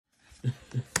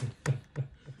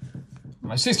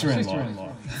My sister-in-law.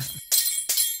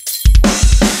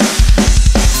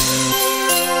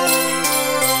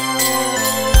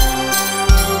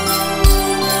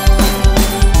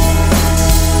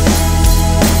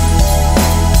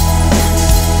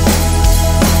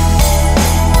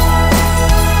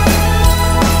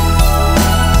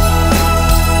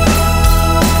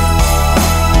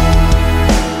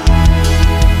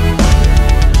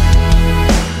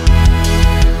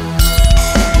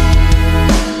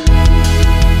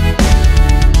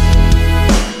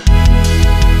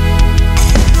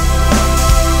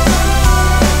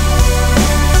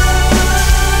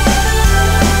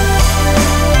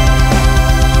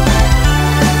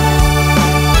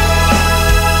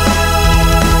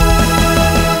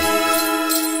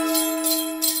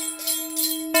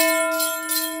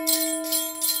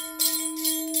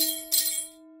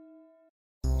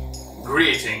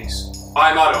 Greetings,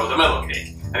 I'm Otto the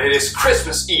Metalkake, and it is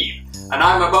Christmas Eve, and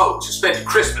I'm about to spend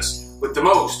Christmas with the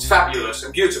most fabulous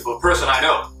and beautiful person I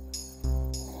know.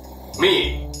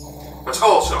 Me. But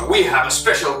also, we have a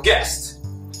special guest.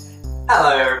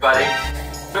 Hello everybody.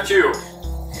 Not you.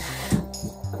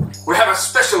 We have a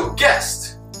special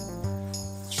guest.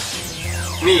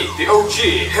 Meet the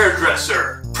OG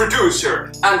hairdresser,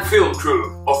 producer, and film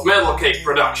crew of Metalkake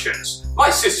Productions, my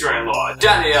sister-in-law,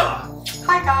 Daniela.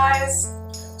 Hi guys!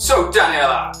 So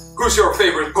Daniela, who's your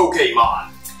favorite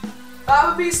Pokémon? That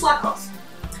would be Slackoth.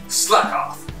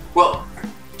 Slackoth. Well,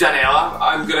 Daniela,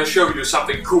 I'm gonna show you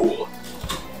something cool.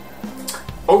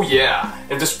 Oh yeah,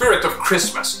 in the spirit of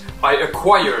Christmas, I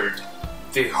acquired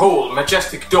the whole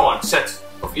Majestic Dawn set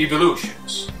of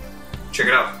evolutions. Check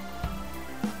it out.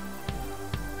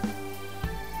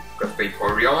 Got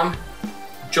Vaporeon,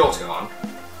 Jolteon,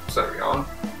 Flareon,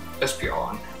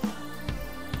 Espeon,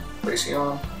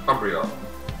 Glaceon, Umbreon.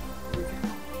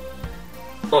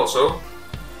 Also,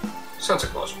 Santa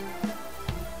Claus.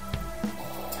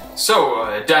 So,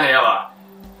 Daniela,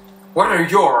 what are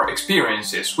your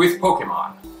experiences with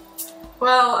Pokemon?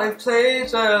 Well, I've played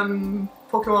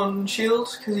Pokemon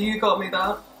Shield, because you got me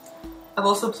that. I've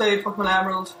also played Pokemon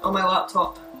Emerald on my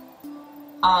laptop.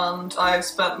 And I've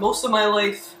spent most of my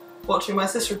life watching my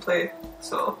sister play,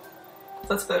 so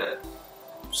that's about it.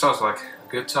 Sounds like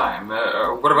a good time.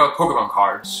 What about Pokemon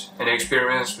cards? Any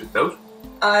experience with those?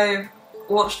 I've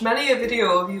watched many a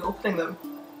video of you opening them.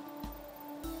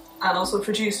 And also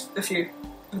produced a few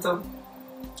of them.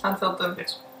 And filled them.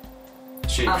 Yes.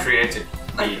 She created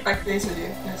me. I created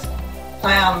you, yes.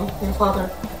 I am your father.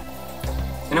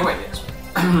 In a way, yes.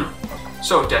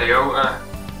 So, Daddy-O,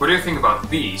 what do you think about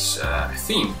these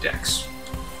theme decks?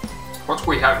 What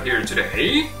we have here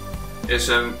today is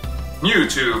a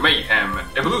Mewtwo Mayhem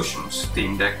Evolutions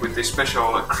theme deck with this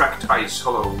special cracked ice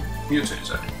hollow Mewtwo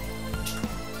inside.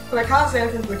 Well, I can't say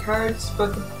anything for the cards,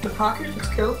 but the package looks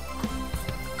cool.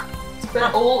 It's a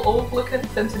bit old looking,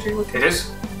 vintagey looking. It is?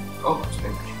 Almost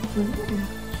vintage.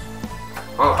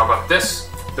 Well, how about this?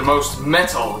 The most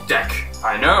metal deck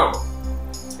I know.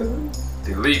 Ooh.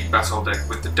 The League Battle deck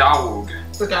with the Dog.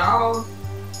 The Dog.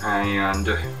 And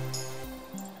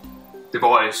the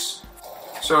boys.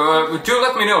 So do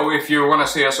let me know if you want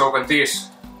to see us open these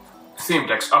theme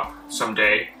decks up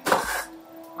someday.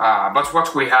 But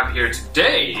what we have here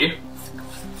today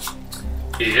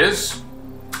is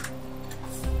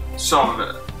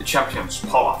some Champion's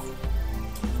Path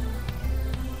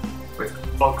with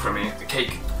Alchemy, the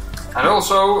cake, and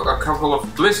also a couple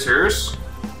of blisters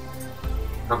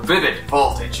of Vivid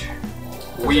Voltage.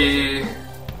 We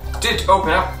did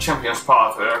open up Champion's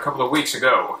Path a couple of weeks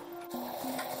ago.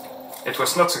 It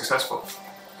was not successful.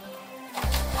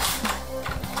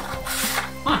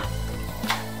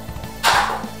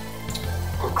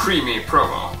 A creamy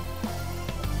promo.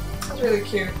 That's really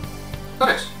cute.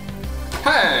 Nice.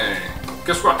 Hey!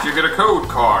 Guess what? You get a code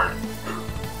card.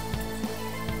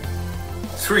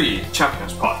 3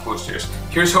 Champion's Path boosters.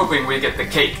 Here's hoping we get the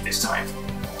cake this time.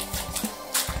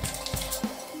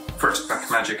 First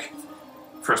pack magic.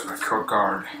 First pack code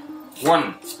card.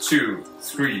 1, 2,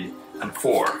 3, and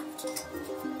 4.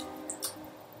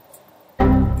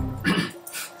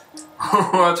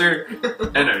 Water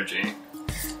energy.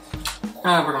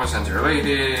 Pokemon Center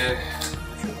Lady.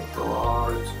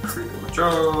 Sugar Creepy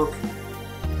Majoke.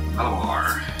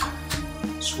 Malamar.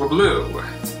 Swablu.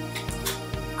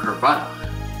 Carvana.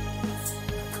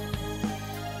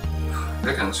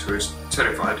 Dickens, who is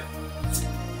terrified.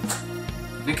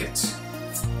 Nickets.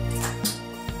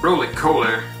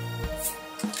 Roly-Cola.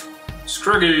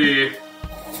 Scruggy.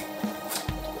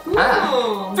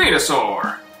 Ah,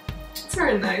 Venusaur. It's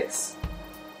very nice.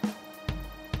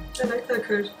 I like that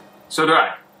card. So do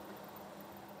I.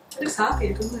 It's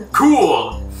happy, doesn't it?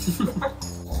 Cool!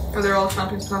 Are they all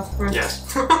champions path? Right.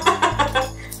 Yes.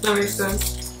 That makes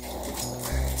sense.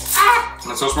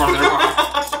 Not so smart anymore.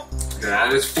 Yeah,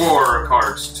 and it's 4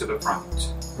 cards to the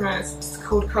front. Right, it's a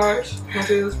cold card. I'll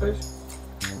do this right.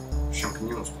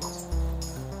 Champignons path.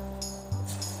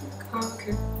 Oh,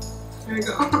 okay. There we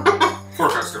go. 4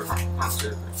 cards to the front. 1,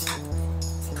 2,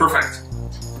 3. Perfect.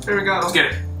 There we go. Let's get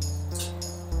it.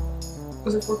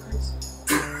 Was it 4 cards?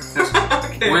 Yes.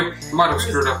 Okay. We might have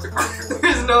screwed up the card here.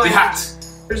 There's no The hat!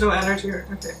 There's no energy here.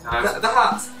 Okay. No, The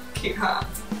hat. Cute hat.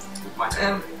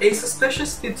 A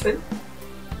suspicious speedfin.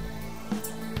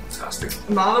 Fantastic.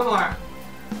 Malamar.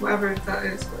 Whatever that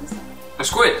is. What is that? A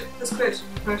squid! A squid.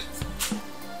 Right.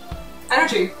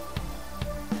 Energy.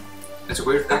 It's a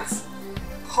weird thing. That's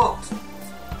hot.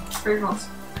 Very hot.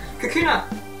 Kakuna.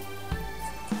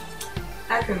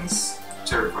 Ekans.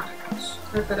 Terrified accounts.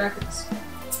 Terrified Ekans.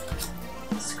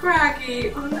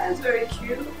 Scraggy. Oh, that is very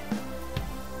cute.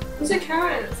 What's it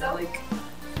carrying? Is that like...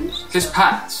 His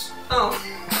pants. Oh.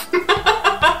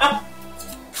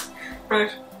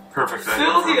 Right. Perfect.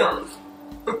 Still healed.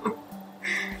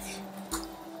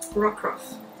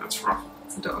 Rockruff. That's rough.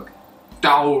 It's a dog.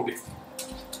 Dog!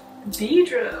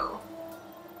 Beedrill.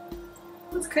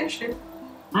 That's kind of shame.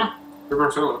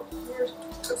 Reverse solo.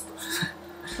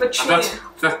 Machin.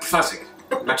 That's classic.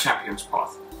 My champion's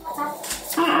path.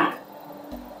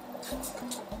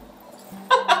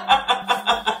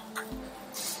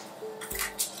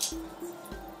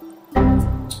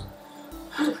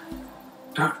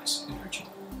 Darkness energy.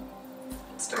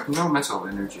 Start. No metal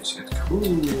energies yet. Cool.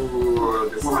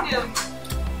 The woman. Sodium.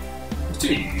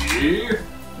 Tea.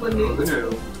 Windy. Hello.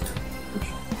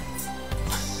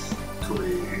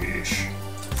 Tuish.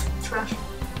 Trash.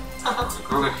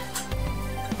 Golly.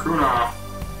 Kakuna.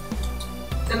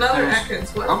 Another There's- Ekans.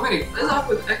 What? How many? What is up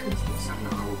with Ekans? I don't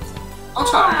know. I'll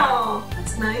try. Oh,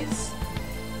 that's nice.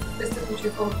 Is that what you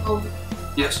call it?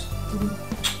 Yes.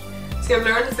 See, I've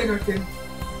learned a thing or two.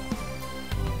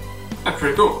 That's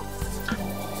pretty cool.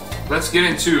 Let's get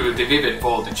into the vivid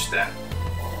voltage then.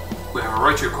 We have a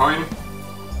Raichu coin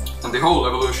and the whole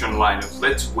evolution line of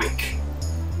Let's Wick.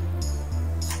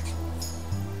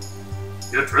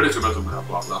 Get ready to battle, blah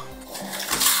blah blah.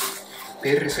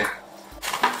 Perse.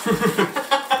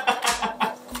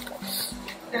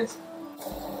 Yes.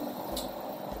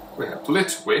 We have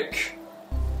Litwick,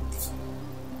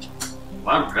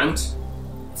 Lampent,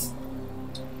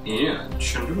 and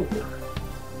Chandelure.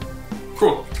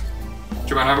 Cool. Do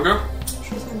you mind have a go?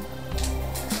 Sure thing.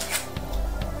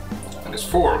 And there's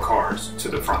 4 cards to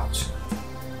the front.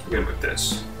 Begin with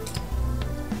this.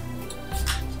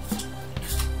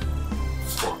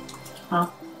 4. Huh?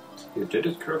 You did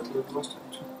it correctly the last time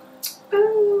too.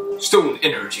 Ooh. Stone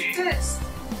Energy. This.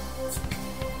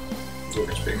 Look,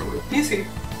 it's being a little. Easy.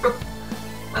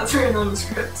 That's written on the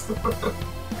script.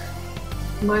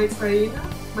 Mytina?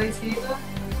 Mytina?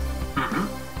 Mm-hmm.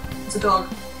 It's a dog.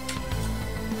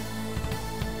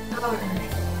 Another energy.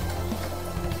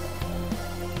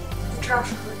 The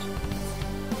trash card.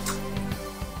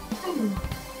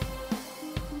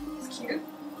 It's cute.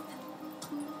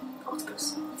 Octopus.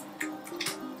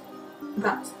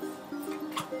 That.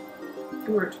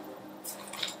 The word.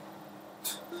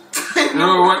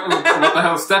 No, what the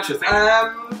hell is that you think?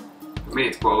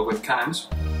 Meatball with cannons.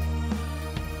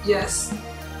 Yes.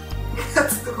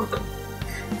 That's the one.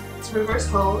 It's reverse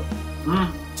hold.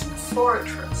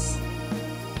 Fortress.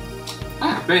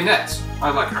 Ah, Bayonet.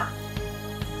 I like her.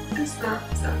 What is that?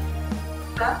 Is that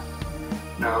that?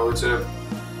 No, it's a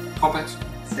puppet.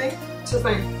 See? It's a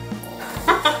thing.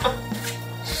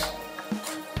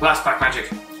 Last pack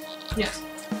magic. Yes.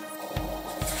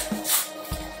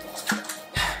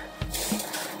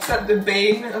 Is that the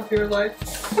bane of your life?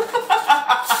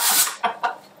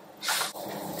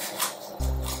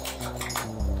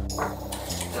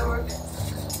 That worked.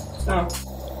 Oh.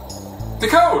 The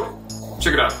code!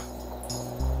 Check it out.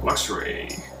 Luxury.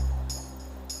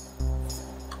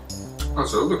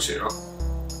 Also, Luxio.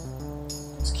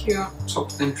 It's cute.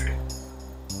 Top entry.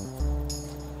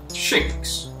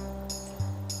 Shinx.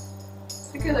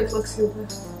 I think I like Luxio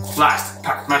best. Last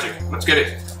pack magic. Let's get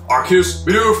it. Arceus,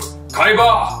 Bidoof,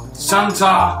 Kaiba,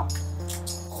 Santa.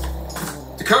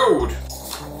 The code.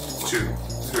 2,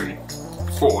 3,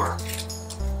 4.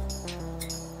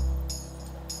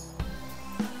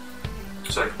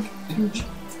 Psychic energy.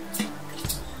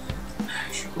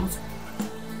 Sure.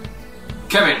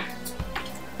 Kevin.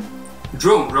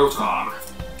 Drone Rotom.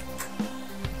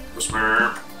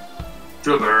 Whisper.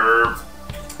 Driller.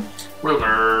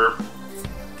 Wilder.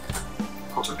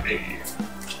 Potter.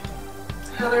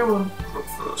 Another one.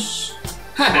 Profus.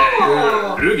 Hey,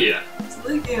 Oh. Lugia. It's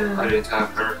Lugia. I didn't have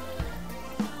her.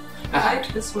 Right,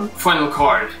 this one. Final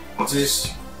card of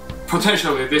this,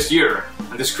 potentially this year,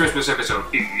 and this Christmas episode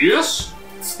is...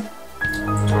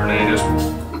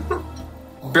 Tornadoes.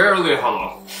 Barely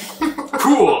hollow.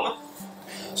 Cool!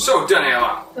 So,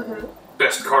 Daniela,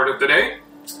 best card of the day?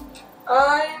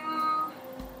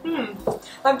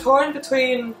 I'm torn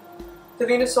between the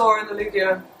Venusaur and the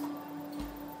Lugia.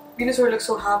 Venusaur looks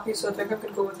so happy, so I think I'm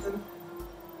gonna go with him.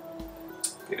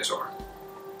 Venusaur.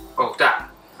 Oh, that.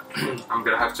 I'm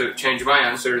gonna have to change my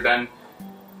answer then.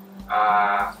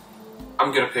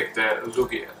 I'm gonna pick the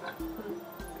Lugia then.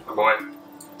 My boy.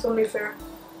 It's only fair.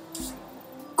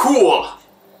 Cool!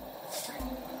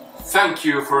 Thank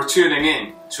you for tuning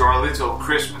in to our little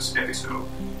Christmas episode.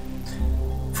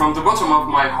 From the bottom of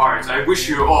my heart, I wish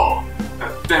you all a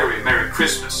very Merry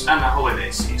Christmas and a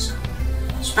holiday season.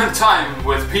 Spend time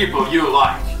with people you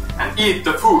like and eat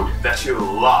the food that you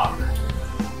love.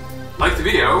 Like the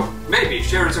video, maybe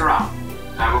share it around.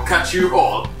 And I will catch you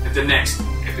all in the next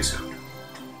episode.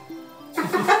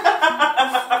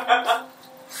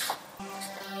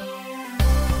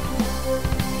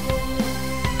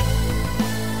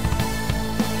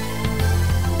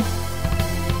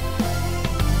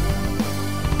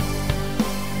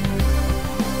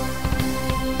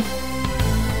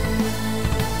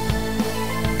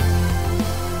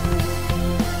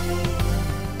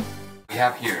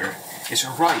 Have here is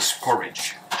a rice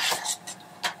porridge,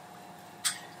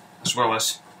 as well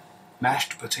as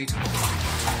mashed potato.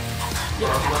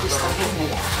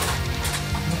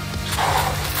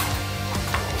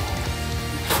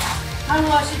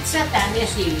 Haluaisit sä tän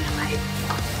esillä näin?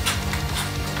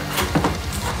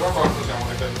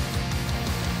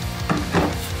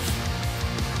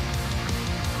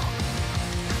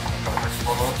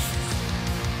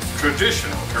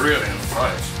 Traditional Carelian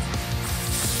pies.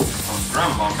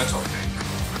 Grandma Metalkake.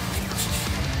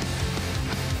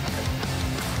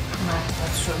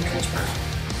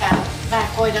 Mä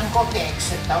koitan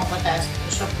kokeeksi, että onko tää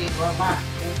sopivaa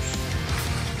vahvuus.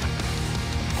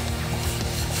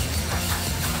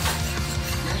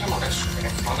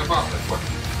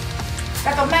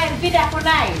 Kato, mä en pidä kuin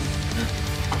näin.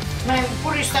 Mä en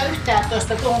purista yhtään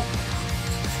tuosta tuon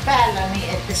päälläni,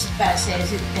 että se pääsee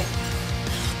sitten.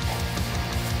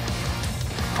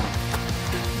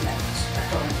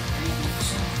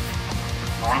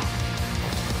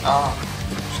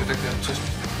 Se tekee nyt siis...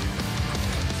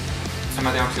 En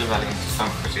mä tiedä onko sillä väliin, että se on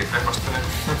siitä repostelee.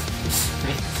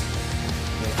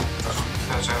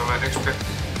 Se on ole ekspertti.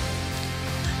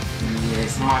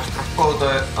 Jees. Mä olis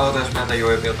outo, jos mä tajuu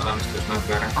ei vielä olemista, jos noin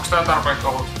pyörän. Onks tää tarpeeksi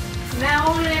ohut? Mä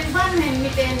olen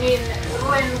vanhemmiten niin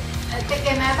ruvennut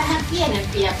tekemään vähän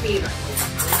pienempiä piirrettyjä.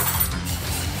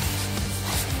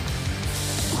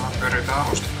 Pyritään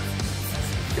alusta.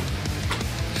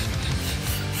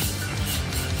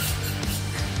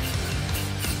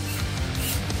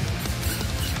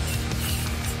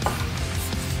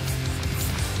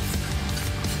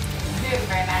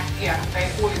 Hirveen äkkiä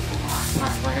rupee kuivumaan.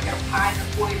 Aina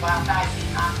kuivaa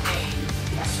taikinaan tein.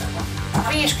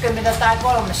 50 tai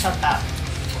 300.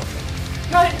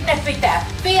 No ne pitää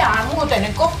pian, muuten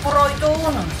ne koppuroituu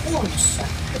kunnossa.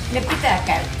 Ne pitää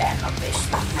käyttää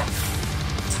nopeasti.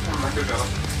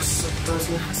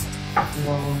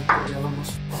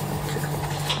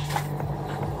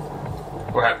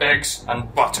 We have eggs and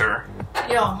butter.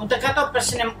 Joo, mutta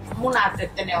katsopas ne munat,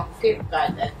 että ne on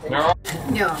kirkkaita. Joo.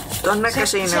 Joo. Ton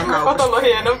näköisiä ne on Mä kaupassa. otan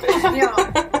hienompi. Joo.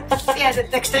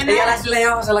 Tiedättekö te Ei älä sille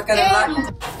jauhasella kädellä. No,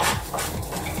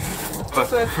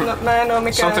 mä en oo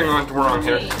mikään... Something went wrong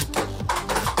here.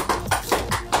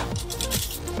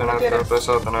 Tää näyttää toi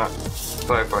saatana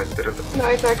TIE Fighterilta. No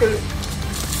ei tää kyllä...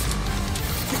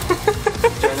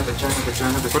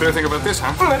 What do you think about this, huh?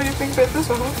 What do you think about this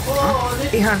one? Oo,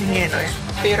 nyt Ihan hienoja.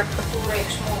 Pirkka.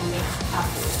 tuleeks mummi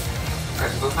apua? Kai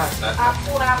se tuot näyttää.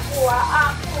 Apua!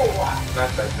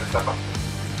 Näyttää, että se tapahtuu.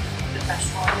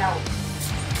 Tässä on jauha.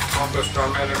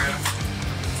 Onkoiskaan meillä vielä?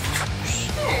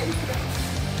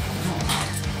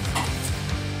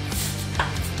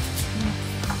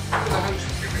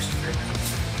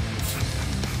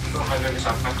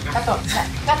 Kato,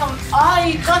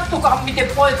 ai kattokaa miten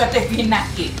poika teki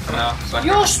näki.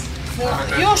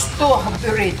 Just tuohon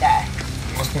pyritään.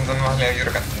 Musta tuntuu, että mä oon liian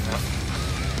jyrkät, niin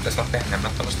pitäis olla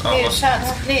pehmeämmät tällaista alas.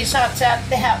 Saat sä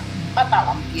tehdä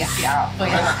matalampia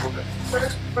jaltoja.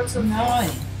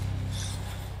 Noin.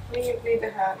 Niin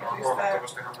tehdään.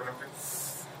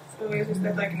 Ja siis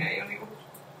tää taikina ei oo niinku...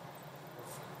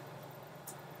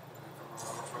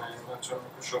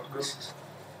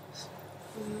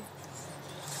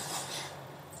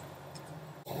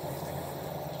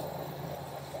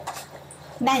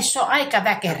 Näissä on aika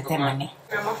väkertämäni.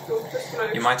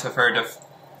 You might have heard of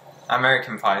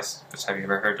American pies, but have you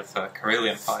ever heard of a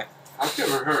Carelian pie? Have you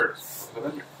ever heard?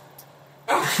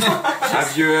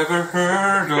 Have you ever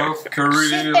heard of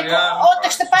Carelian?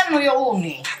 Ootteko te pannu jo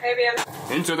uuniin? Ei vielä.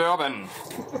 Into the oven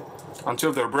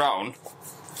until they're brown.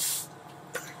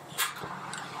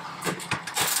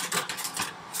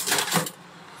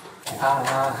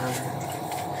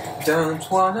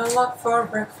 Don't want a lot for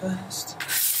breakfast.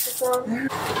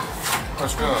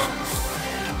 Let's go.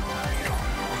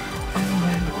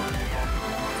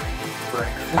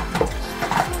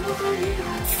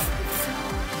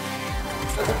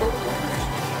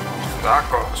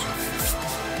 Tacos.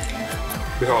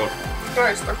 Behold.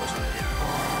 Raistakos.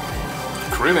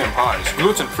 Carelian pies,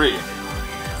 gluten free.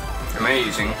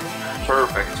 Amazing.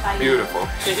 Perfect. Beautiful.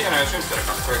 Hienoja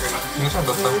synttärikankoja kyllä. No se on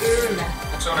totta. Kyllä.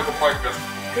 Se on niinku poikkeus.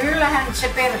 Kyllähän se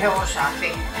perhe osaa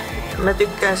tehdä. Mä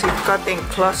tykkään siitä Katin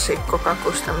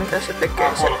klassikkokakusta, mitä se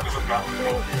tekee. Se. Niin.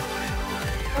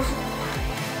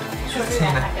 Se on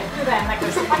hyvän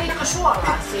näköistä. Panitko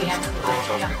suolaa siihen?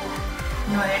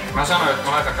 No ei. Mä sanoin, että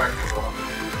mä laitan kaikki suolaa.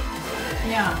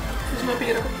 Joo. Siis mä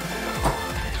piirrän.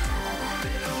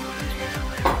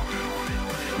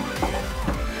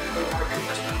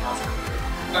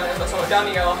 Se on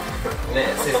Daniela.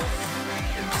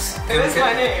 It is my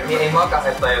name. Niin ei mua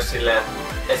kasettaa, jos silleen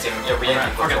esim. Joku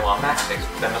jenki kutsumaan Maxiksi,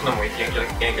 mutta en mä sano mun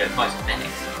jenkille, että mä olisin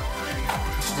Meniksi.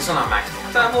 Sitten sanon Max.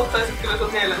 Tää muuttaisi kyllä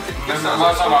sun mielen sit, jos Mä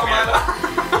oon samaa mieltä.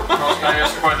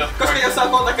 Koska jos sä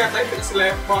oot monta kertaa yhtä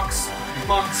silleen Max.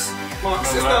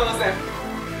 Jos tää on se.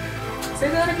 Say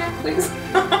that again, please.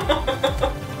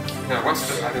 Yeah, what's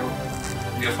the title?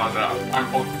 Jos vaan tää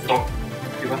I'm Otto.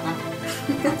 Hyvä nää?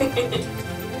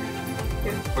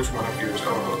 Which one of you is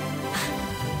Otto?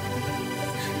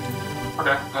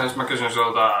 Okay, mä kysyn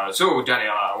sulta, so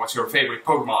Daniela, what's your favorite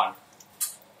Pokémon?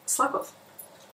 Slakoth.